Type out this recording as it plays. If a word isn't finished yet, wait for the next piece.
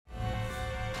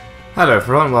Hello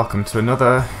everyone, welcome to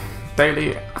another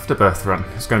daily Afterbirth run.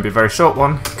 It's going to be a very short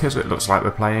one because it looks like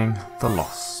we're playing The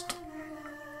Lost.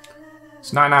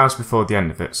 It's 9 hours before the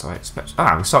end of it, so I expect...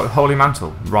 we start with Holy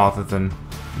Mantle rather than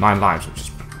 9 lives, which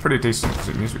is pretty decent because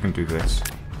it means we can do this.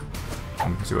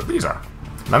 And we can see what these are.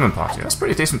 Lemon Party, that's a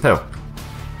pretty decent pill.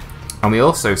 And we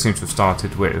also seem to have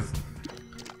started with...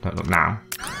 Don't look now.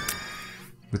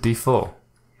 The D4.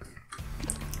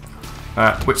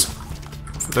 Which,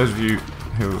 for those of you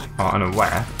who are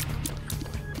unaware,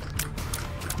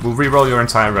 will re-roll your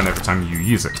entire run every time you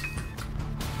use it.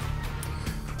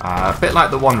 A bit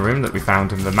like the one room that we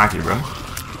found in the Maggie room,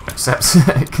 except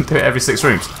it can do it every 6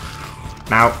 rooms.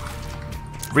 Now,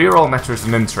 re-roll meta is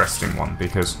an interesting one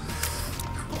because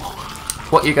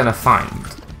what you're going to find,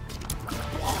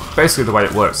 basically the way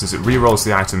it works is it re-rolls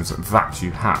the items that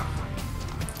you have.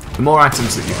 The more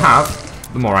items that you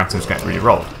have, the more items get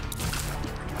re-rolled.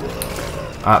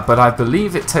 But I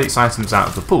believe it takes items out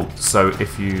of the pool, so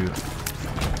if you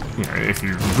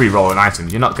re-roll an item,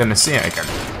 you're not going to see it again,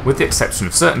 with the exception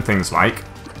of certain things like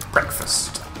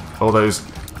breakfast, all those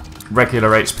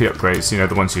regular HP upgrades,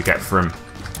 the ones you get from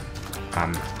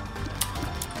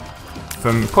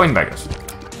coin beggars.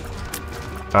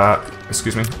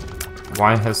 Excuse me,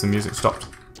 why has the music stopped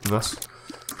thus?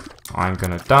 I'm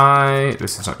gonna die.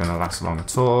 This is not gonna last long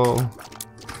at all.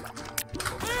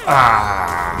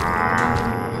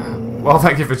 Well,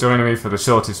 thank you for joining me for the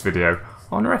shortest video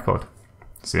on record.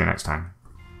 See you next time.